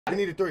We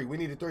need a three. We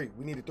need a three.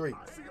 We need a three.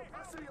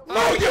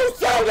 No, you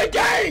sold the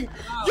game.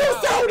 You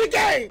sold the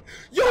game.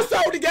 You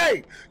sold the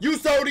game. You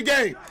sold the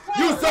game.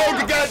 You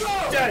sold the game.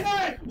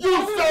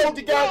 You sold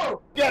the game.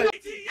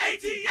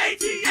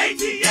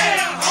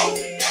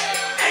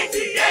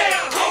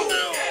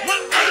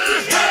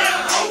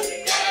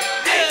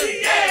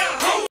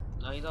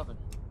 No, he's open.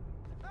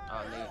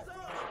 Oh, leave.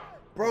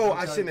 Bro,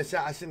 I shouldn't have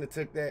shot. I shouldn't have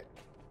took that.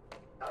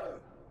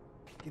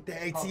 Get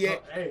that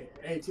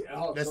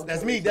ATL.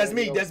 That's me. That's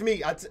me. That's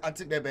me. I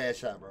took that bad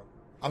shot, bro.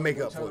 I'll make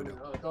up for it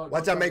though.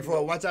 Watch I make for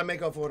it. Watch I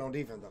make up for it on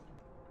defense though.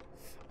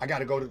 I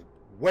gotta go to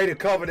way to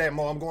cover that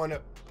more. I'm going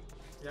up.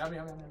 Yeah, I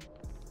mean.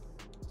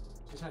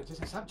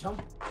 Just stop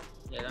jumping.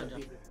 Yeah, don't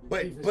jump.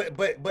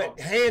 But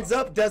hands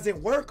up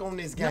doesn't work on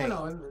this game.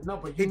 No,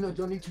 but you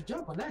don't need to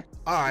jump on that.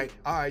 All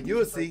right,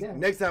 you'll see.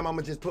 Next time I'm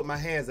gonna just put my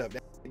hands up.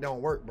 That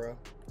don't work, bro.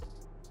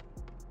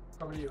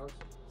 Come to you,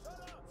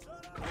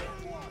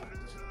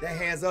 that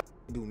hands up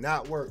do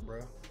not work,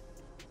 bro.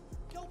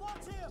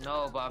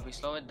 No, Bobby,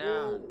 slow it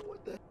down. Whoa,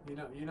 what the?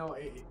 You know,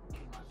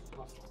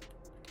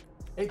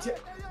 ATL,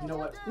 you know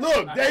what?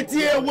 Look,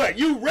 ATL, what?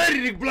 You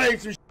ready to blame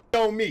some shit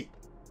on me?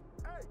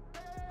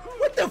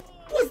 What the?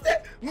 What's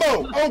that?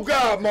 Mo, oh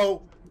God,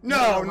 Mo.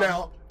 No.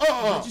 No,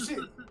 I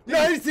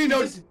didn't see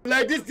no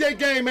like this. That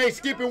game ain't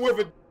skipping with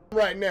it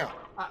right now.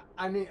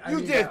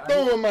 You just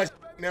throwing my shit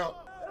now.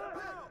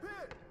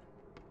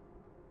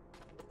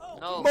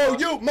 No,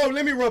 Mo,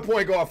 let me run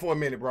point guard for a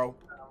minute, bro.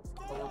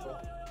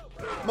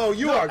 Mo,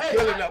 you are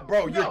killing us,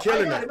 bro. You're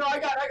killing us. I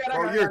got it.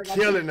 Bro, you're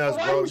killing us,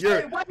 bro.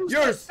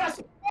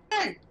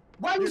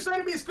 Why you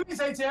sending me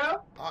screens,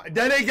 ATL?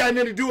 That ain't got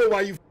nothing to do with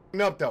why you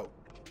f***ing up, though.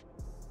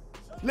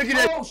 Look at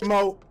that,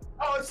 Mo.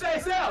 Oh, it's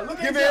ATL.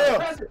 Look at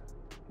that.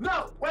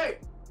 No, wait.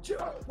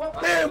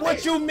 Man,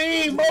 what you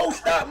mean, Mo?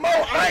 Stop, Mo.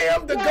 I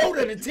am the GOAT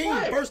of the team,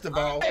 first of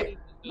all.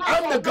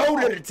 I'm the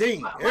GOAT of the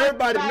team.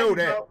 Everybody know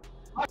that.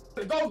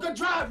 Go, good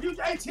drive. You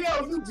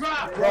ATL, you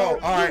drive. Bro,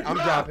 all right, I'm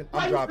dropping.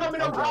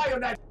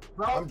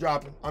 I'm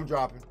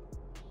dropping.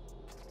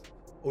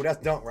 Oh, that's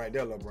dunk right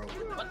there, little bro.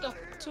 What the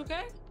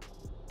 2K?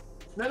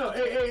 No,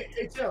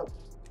 ATL.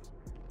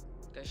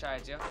 Good shot,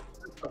 ATL.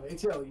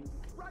 ATL.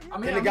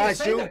 Can the guy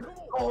shoot?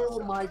 Oh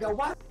my God,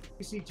 why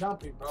is he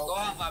jumping, bro? Go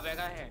off, Bobby, I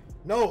got here.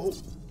 No.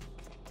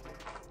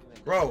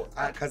 Bro,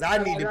 because I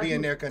need to be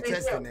in there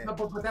contesting that.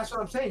 But that's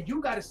what I'm saying.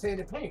 You got to stay in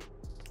the paint.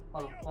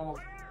 Hold on.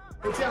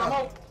 ATL, I'm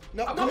home.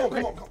 No,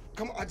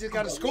 come on. I just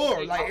got to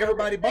score like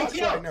everybody box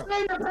right now.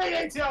 Stay in the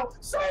paint, ATL.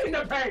 Stay in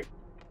the paint.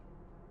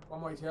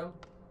 One more, ATL.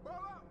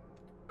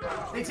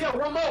 ATL,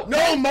 one more.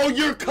 No, Mo,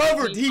 you're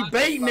covered. He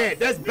baiting that.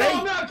 That's bait.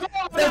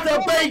 That's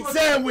a bait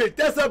sandwich.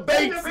 That's a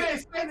bait.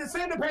 Stay in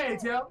the paint,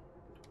 ATL.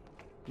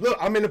 Look,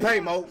 I'm in the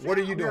paint, Mo. What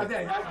are you doing?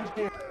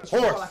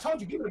 Horse. I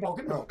told you, give me the ball.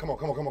 No, come on.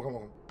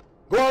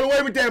 Go all the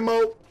way with that,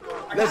 Mo.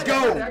 Let's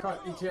go.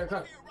 ATL,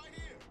 cut.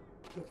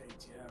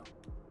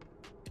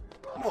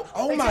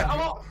 Oh my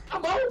God.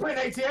 I'm open,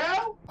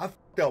 ATL. I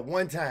f***ed up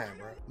one time,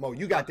 bro. Mo,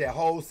 you got that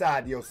whole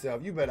side to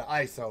yourself. You better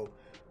ISO.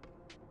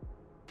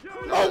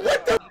 Oh,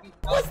 what the?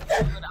 What's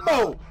that?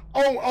 Mo,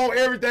 on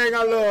everything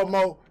I love,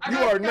 Mo. You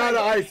are not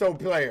an ISO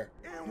player.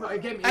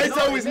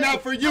 ISO is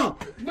not for you.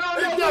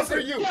 It's not for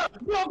you.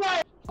 No,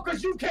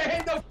 because you can't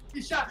hit no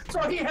shot,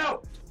 so he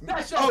helped.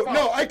 That's your fault.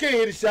 No, I can't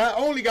hit a shot.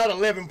 I only got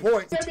 11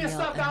 points. Give me a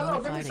stop down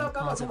low. Give me a stop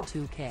down low.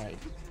 2K.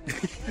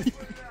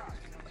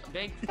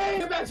 Big. Hey,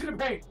 get back to the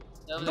paint.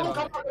 Don't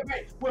come out the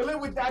paint. We'll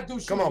live with that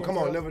dude shooting. Come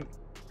on, live with.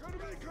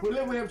 We'll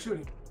live with him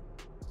shooting.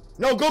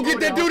 No, go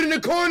get that dude in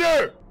the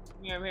corner.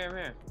 I'm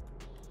here.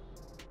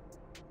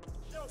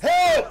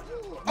 Help!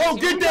 Oh,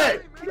 get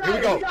that! Here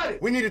we go.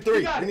 We need a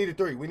three.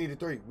 We need a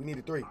three.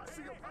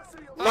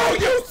 No,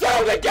 you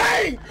sold the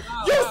game!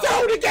 You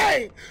sold the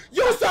game!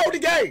 You sold the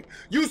game!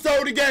 You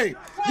sold the game!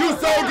 You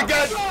sold the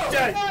game!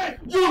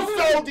 You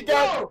sold the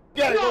game!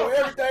 Got it on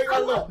everything I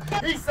love.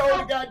 He sold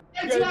the game.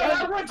 I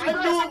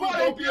knew it was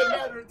gonna be a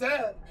matter of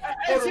time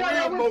for the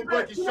real Mo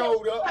Bucket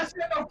showed up.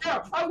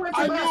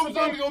 I knew it was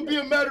only gonna be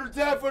a matter of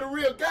time for the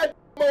real goddamn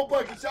Mo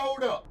Bucket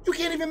showed up. You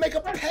can't even make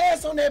a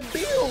pass on that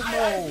build,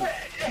 Mo.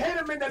 Hit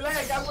him in the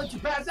leg. I went to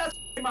pass. That's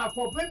my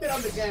fault. Blame it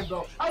on the game,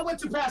 bro. I went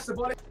to pass the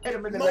ball. Hit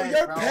him in the leg,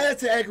 your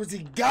passing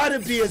accuracy gotta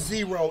be a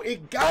 0.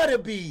 It gotta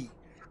be.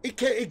 It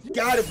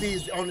gotta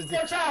be on the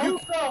 0.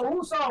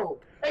 Who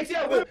sold?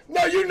 ATL.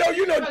 No, you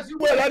know.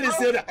 Well, I just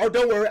said that. Oh,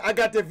 don't worry. I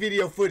got that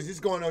video footage. It's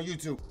going on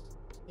YouTube.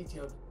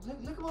 ATL.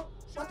 Look up.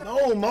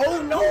 No,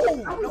 Mo. No.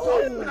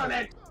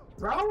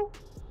 Bro.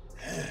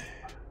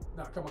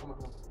 No, come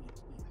on.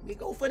 You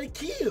go for the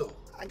kill.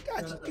 I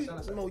got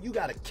you. Mo, you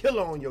got a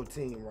killer on your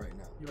team right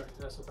now. You're right.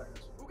 That's a fact.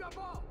 Who got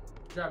ball?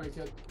 Grab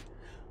ATL.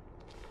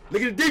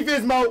 Look at the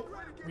defense, Mo.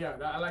 Yeah,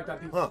 I like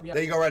that defense. Huh, yeah.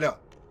 There you go right there.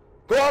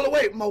 Go all the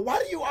way, Mo. Why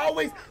do you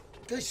always...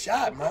 Good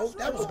shot, Mo.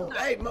 That was...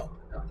 Hey, Mo.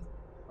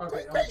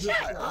 Okay, great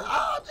shot.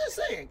 I'm just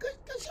saying.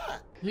 Good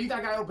shot. Leave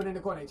that guy open in the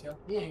corner, ATL.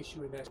 He ain't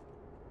shooting that.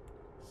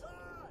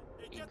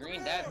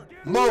 Green that.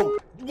 Mo,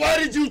 why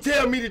did you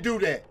tell me to do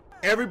that?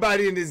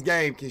 Everybody in this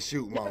game can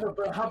shoot, Mo. Yeah,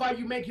 bro, how about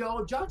you make your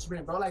own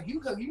judgment, bro? Like, you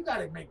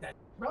gotta make that,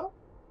 bro.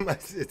 I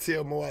should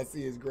tell Mo I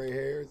see his gray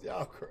hairs.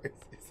 Y'all crazy.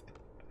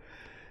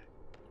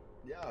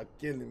 Y'all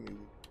killing me.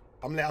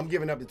 I'm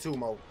giving up the 2,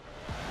 Mo.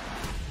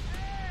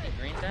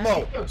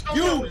 Mo,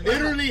 you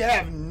literally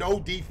have no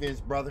defense,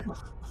 brother.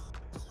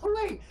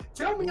 Wait,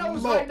 tell me I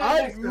was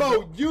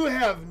Mo, you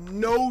have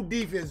no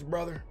defense,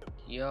 brother.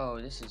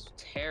 Yo, this is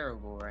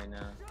terrible right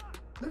now.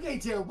 Look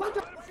at you. What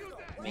the?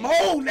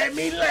 Mo, let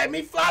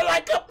me fly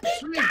like a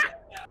peacock.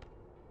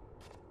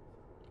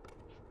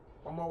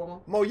 One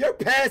more. Mo, your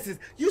passes.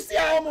 You see,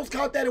 I almost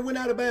caught that and went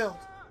out of bounds.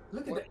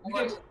 Look at that.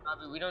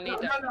 We don't need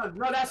that.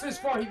 No, that's his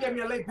fault. He gave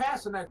me a late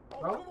pass on that,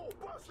 bro.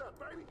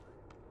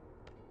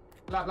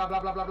 Blah, blah,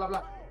 blah, blah, blah, blah,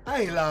 blah.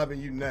 I ain't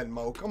lobbing you nothing,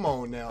 Mo. Come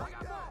on now.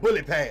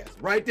 Bullet pass.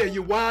 Right there.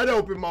 You wide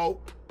open,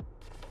 Mo.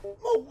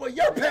 Mo, well,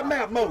 your pet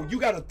map, Mo. You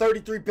got a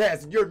 33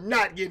 pass. You're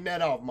not getting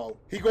that off, Mo.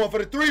 He going for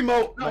the 3,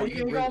 Mo. No,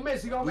 he gonna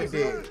miss. He gonna miss.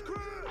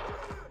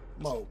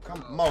 Mo,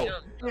 come on,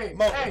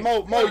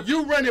 Mo,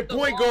 you running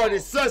point guard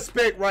is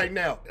suspect right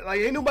now.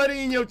 Like, ain't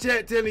nobody in your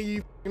chat telling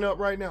you up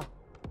right now.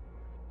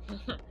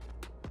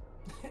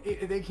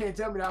 They can't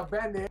tell me how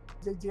bad they are.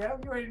 You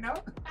already know.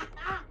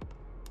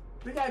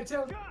 They gotta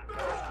tell me.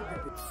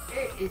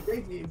 If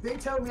they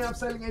tell me I'm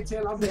selling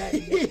ATL, I'm bad.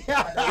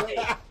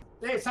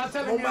 Hey, stop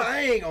telling me.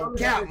 I ain't gonna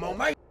count, Mo.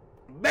 My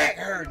back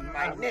hurting,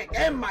 my neck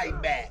and my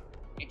back.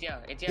 He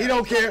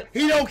don't care.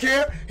 He don't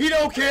care. He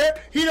don't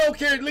care. He don't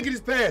care. Look at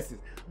his passes.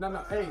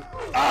 No, hey.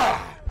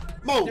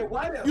 Mo,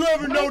 you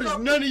ever notice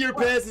none of your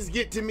passes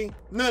get to me?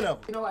 None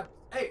of them. You know what?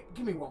 Hey,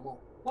 give me one more.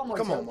 One more.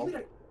 Come on, Mo.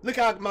 Look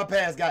how my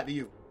pass got to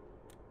you.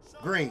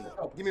 Green.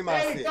 Give me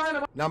my assist.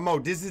 Now, Mo,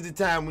 this is the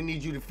time we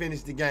need you to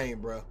finish the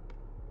game, bro.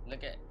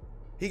 Look at.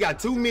 He got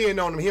 2 million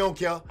on him. He don't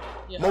care.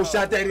 Yo. Mo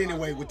shot that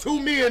anyway with 2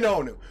 million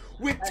on him.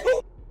 With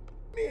 2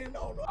 million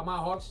on him. Am I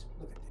Hawks?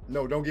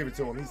 No, don't give it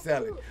to him. He's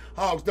selling.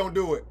 Hawks, don't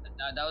do it.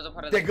 That was a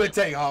part of that good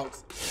take,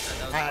 Hawks.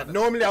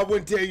 Normally, I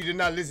wouldn't tell you to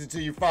not listen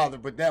to your father,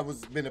 but that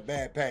was been a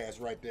bad pass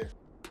right there.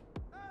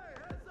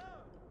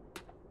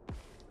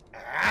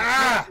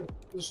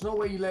 There's no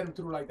way you let him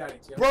through like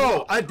that, ATL.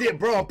 Bro, I did,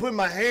 bro. I'm putting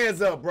my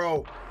hands up,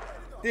 bro.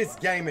 This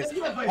game is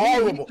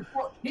horrible.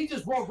 He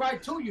just walked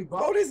right to you, bro.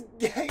 Bro, this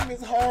game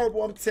is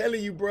horrible. I'm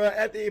telling you, bro.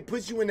 After it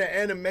puts you in the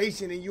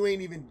animation and you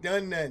ain't even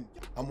done nothing.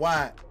 I'm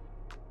wide.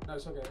 No,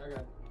 it's okay. I got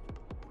it.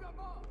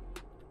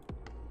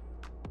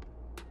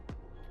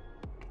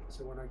 That's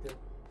the one right there.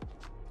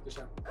 Good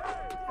shot.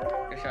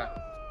 Good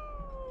shot.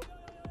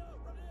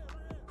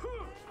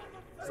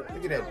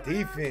 Look at that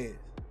defense.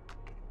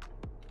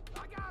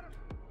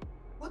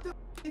 What the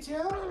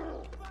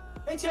ATL?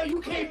 ATL, you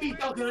can't be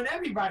dunking on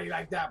everybody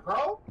like that,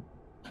 bro.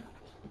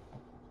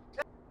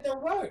 That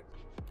don't work.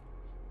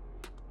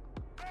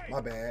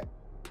 My bad.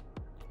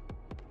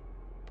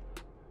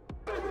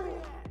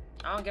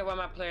 I don't get why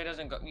my player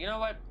doesn't go. You know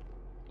what?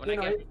 When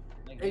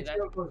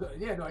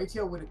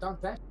ATL would have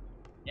dunked that.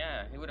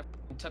 Yeah, he would have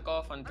took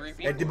off on 3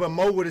 people. But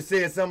Mo would have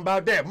said something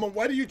about that. Mo,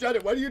 why do you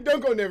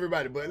dunk on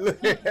everybody? But look,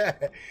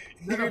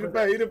 he done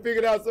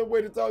figured out some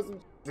way to talk some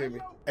to me.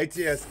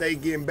 ATL stay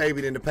getting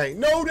babied in the paint.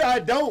 No, I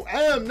don't.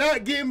 I am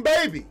not getting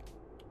baby.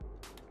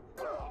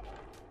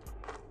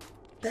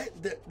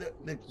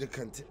 The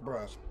content,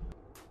 bro.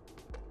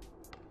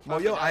 Mo,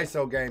 your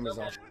ISO game is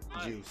on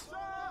juice.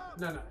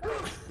 No.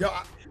 Yo,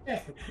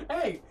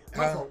 hey,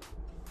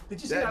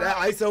 did you see that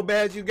ISO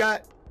badge you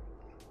got?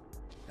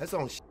 That's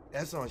on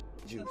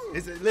juice.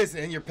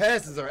 Listen, and your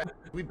passes are.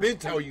 We've been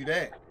told you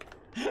that.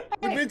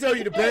 We've been told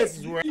you the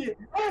passes were. Hey,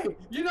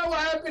 you know what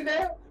happened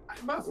there?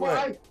 My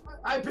fault.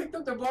 I picked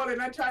up the ball and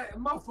I tried.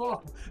 My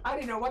fault. I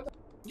didn't know what the.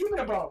 Give me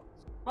the ball.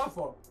 My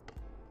fault.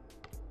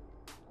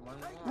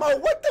 Mo,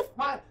 what the?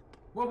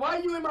 Well, why are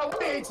you in my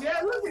way,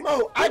 ATL? Look at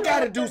Mo, I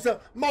gotta do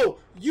something. Mo,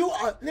 you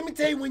are. Let me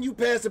tell you when you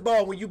pass the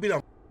ball when you be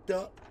done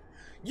up.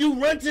 You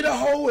run to the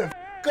hole and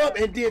up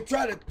and then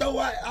try to throw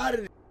out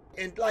of it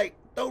and like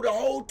throw the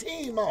whole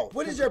team off.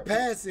 What is your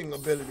passing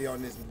ability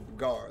on this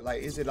guard?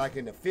 Like, is it like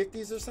in the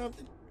 50s or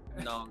something?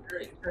 No,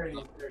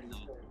 30.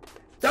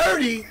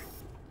 30?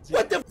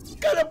 What the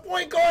kind of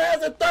point guard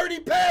has a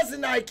 30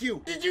 passing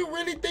IQ? Did you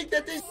really think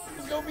that this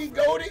is gonna be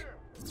goated?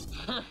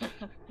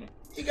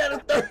 He got a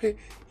 30.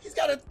 He's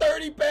got a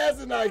 30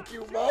 passing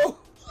IQ, Mo.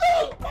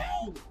 Look,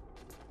 Mo.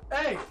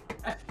 Hey.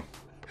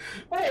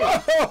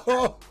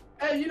 Oh.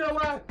 Hey, you know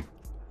what?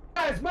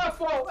 It's my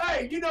fault.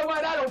 Hey, you know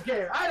what? I don't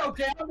care. I'm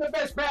the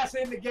best passer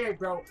in the game,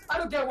 bro. I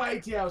don't care what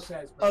ATL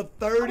says, bro. A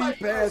 30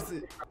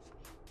 passing.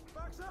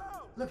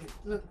 Look.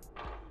 Look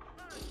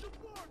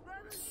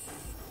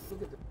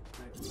at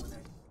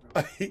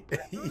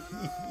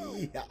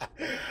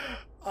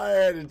I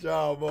had to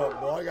job up,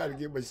 boy. I gotta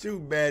get my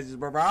shooting badges,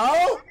 bro.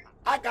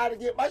 I gotta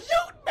get my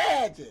shooting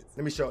badges.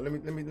 Let me show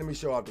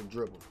off the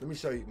dribble. Let me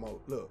show you,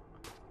 Mo. Look.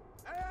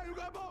 Hey, you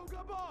got ball,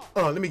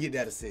 let me get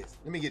that assist.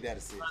 Let me get that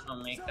assist.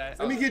 Don't make that.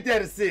 Let me get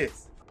that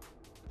assist.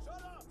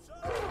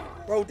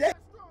 Bro, that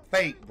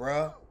fake,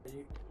 bro.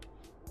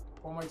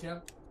 One more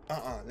time.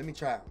 Let me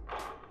try.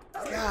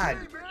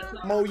 God,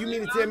 Mo, you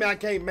mean to tell me I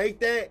can't make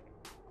that?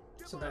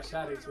 It's a bad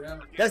shot,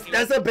 ATL.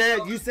 That's a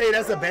bad. You say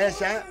that's a bad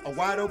shot? A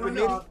wide open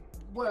nitty?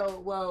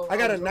 Well. I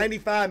got a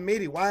 95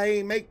 midi. Why I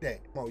ain't make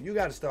that? Come on, you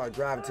got to start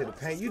driving to the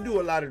paint. You do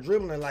a lot of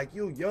dribbling like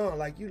you young,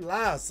 like you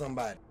lie to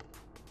somebody.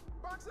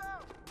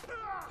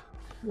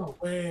 No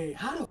way.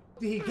 How the f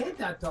did he get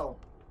that though?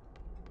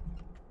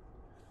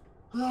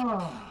 Come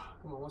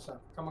on, what's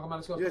up? Come on,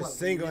 let's go. You're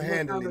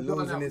single-handedly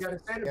losing this game.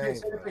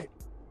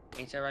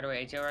 HL right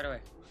away, HL right away.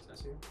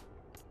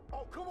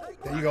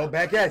 There you go,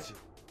 back at you.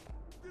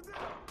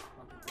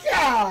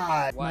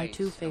 God! My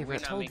two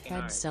favorites hold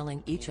heads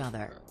selling each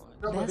other.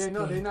 No, Best they're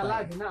not gameplay.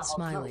 lagging.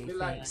 Smiley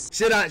face.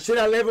 Should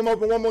I leave him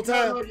open one more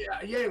time? No,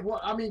 yeah.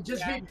 Well, I mean,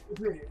 just read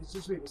it.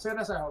 Just read it. Send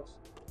us out.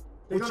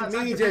 What you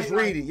mean just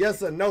read it?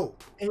 Yes or no?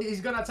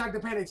 He's gonna attack the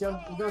paint, yo.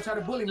 He's gonna try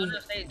to bully me.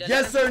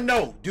 Yes or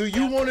no? Do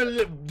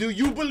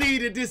you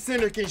believe that this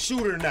center can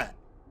shoot or not?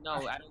 No,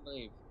 I don't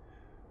believe.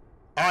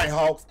 All right,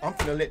 Hawks. I'm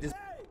finna let this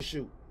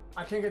shoot.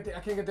 I can't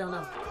get down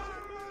now.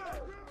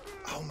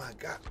 Oh my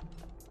God.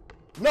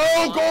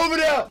 No, go over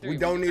there. We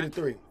don't need a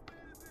 3.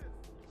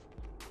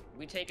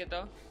 We take it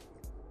though.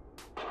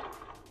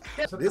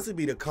 This would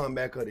be the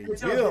comeback of the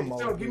year,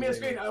 Mo. Give me a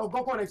screen. Go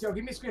for it, yo.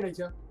 Give me a screen,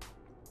 yo.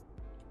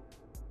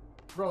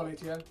 Roll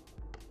it, yo.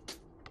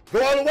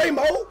 Go all the way,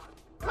 Mo.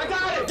 I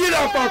got it. Get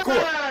off our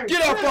court.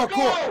 Get off our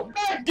court.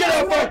 Get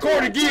off our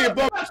court again,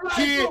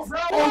 kids.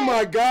 Oh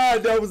my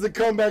God, that was the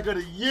comeback of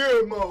the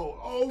year, Mo.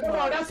 Oh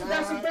my God.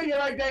 That's a video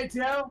right there,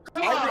 yo.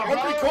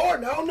 I'm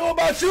recording. I don't know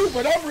about you,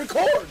 but I'm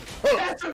recording.